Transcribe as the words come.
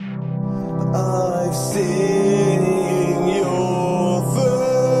I've seen your faith.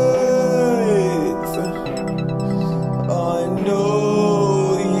 I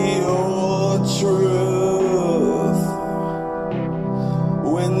know your truth.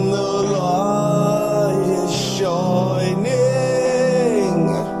 When the light is shining,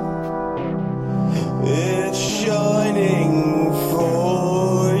 it's shining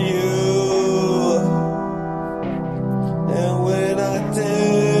for you. And when I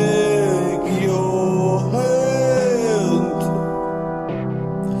take your hand,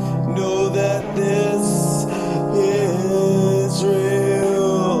 know that this is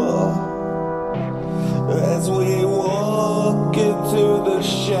real. As we walk into the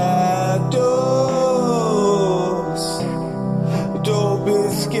shadows, don't be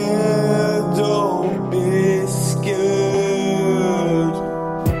scared.